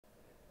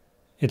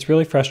It's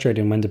really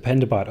frustrating when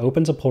Dependabot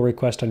opens a pull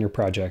request on your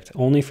project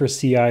only for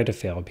CI to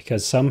fail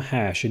because some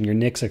hash in your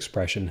Nix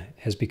expression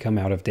has become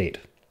out of date.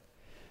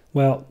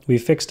 Well, we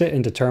fixed it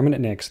in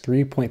Determinate Nix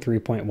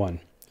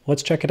 3.3.1.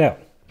 Let's check it out.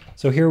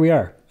 So here we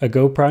are, a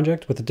Go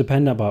project with a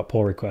Dependabot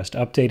pull request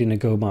updating a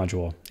Go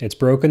module. It's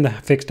broken the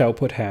fixed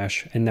output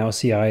hash and now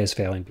CI is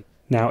failing.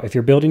 Now, if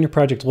you're building your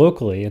project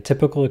locally, a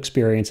typical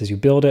experience is you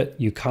build it,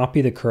 you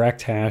copy the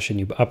correct hash, and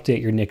you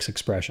update your Nix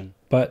expression.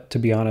 But to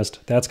be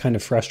honest, that's kind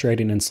of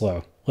frustrating and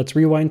slow. Let's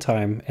rewind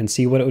time and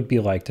see what it would be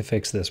like to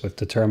fix this with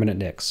Determinate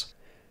Nix.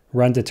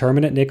 Run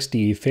Determinate Nix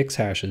D fix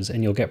hashes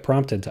and you'll get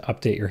prompted to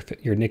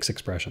update your Nix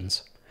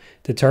expressions.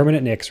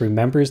 Determinate Nix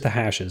remembers the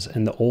hashes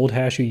and the old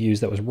hash you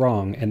used that was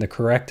wrong and the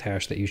correct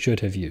hash that you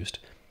should have used.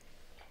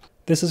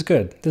 This is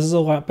good. This is a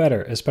lot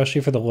better,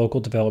 especially for the local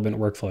development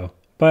workflow.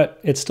 But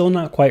it's still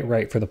not quite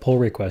right for the pull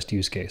request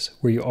use case,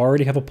 where you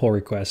already have a pull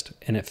request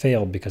and it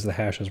failed because the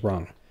hash is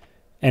wrong.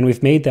 And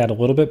we've made that a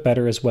little bit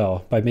better as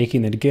well by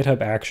making the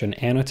GitHub action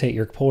annotate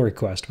your pull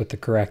request with the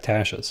correct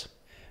hashes.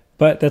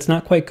 But that's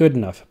not quite good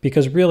enough,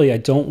 because really I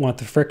don't want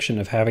the friction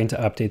of having to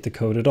update the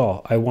code at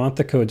all. I want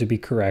the code to be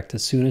correct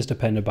as soon as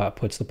Dependabot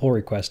puts the pull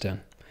request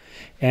in.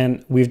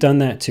 And we've done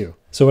that too.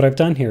 So what I've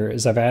done here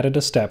is I've added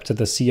a step to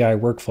the CI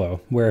workflow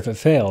where if it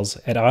fails,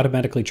 it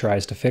automatically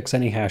tries to fix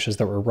any hashes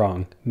that were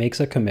wrong, makes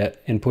a commit,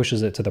 and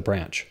pushes it to the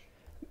branch.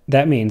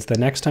 That means the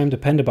next time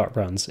Dependabot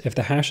runs, if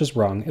the hash is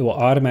wrong, it will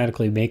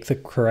automatically make the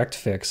correct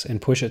fix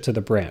and push it to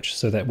the branch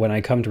so that when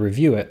I come to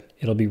review it,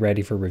 it'll be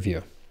ready for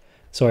review.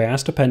 So I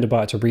asked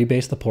Dependabot to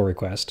rebase the pull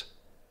request,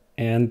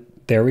 and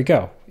there we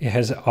go. It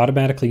has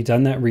automatically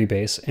done that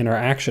rebase, and our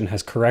action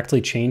has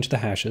correctly changed the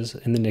hashes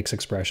in the Nix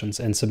expressions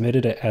and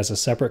submitted it as a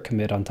separate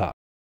commit on top.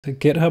 The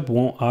GitHub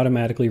won't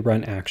automatically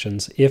run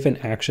actions if an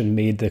action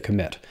made the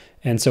commit,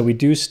 and so we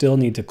do still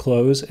need to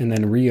close and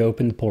then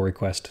reopen the pull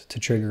request to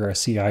trigger our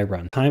CI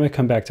run. By the time I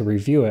come back to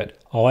review it,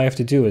 all I have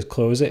to do is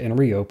close it and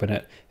reopen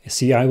it.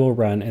 CI will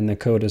run and the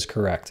code is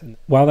correct.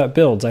 While that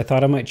builds, I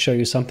thought I might show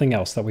you something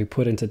else that we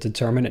put into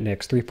Determinate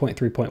Nix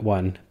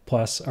 3.3.1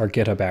 plus our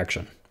GitHub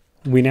action.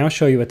 We now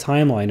show you a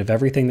timeline of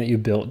everything that you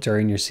built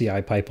during your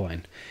CI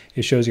pipeline.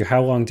 It shows you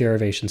how long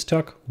derivations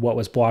took, what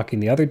was blocking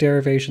the other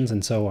derivations,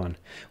 and so on.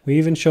 We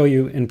even show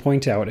you and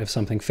point out if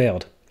something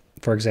failed,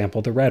 for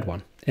example, the red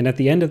one. And at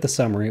the end of the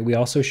summary, we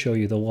also show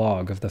you the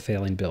log of the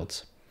failing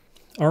builds.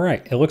 All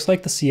right, it looks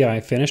like the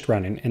CI finished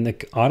running and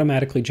the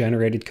automatically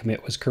generated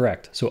commit was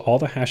correct, so all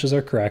the hashes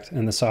are correct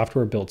and the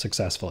software built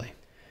successfully.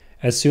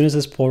 As soon as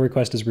this pull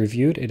request is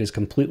reviewed, it is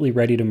completely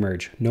ready to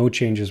merge, no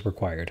changes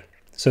required.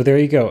 So there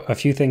you go, a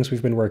few things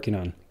we've been working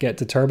on. Get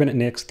Determinate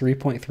Nix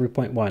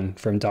 3.3.1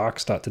 from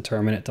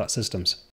docs.determinate.systems.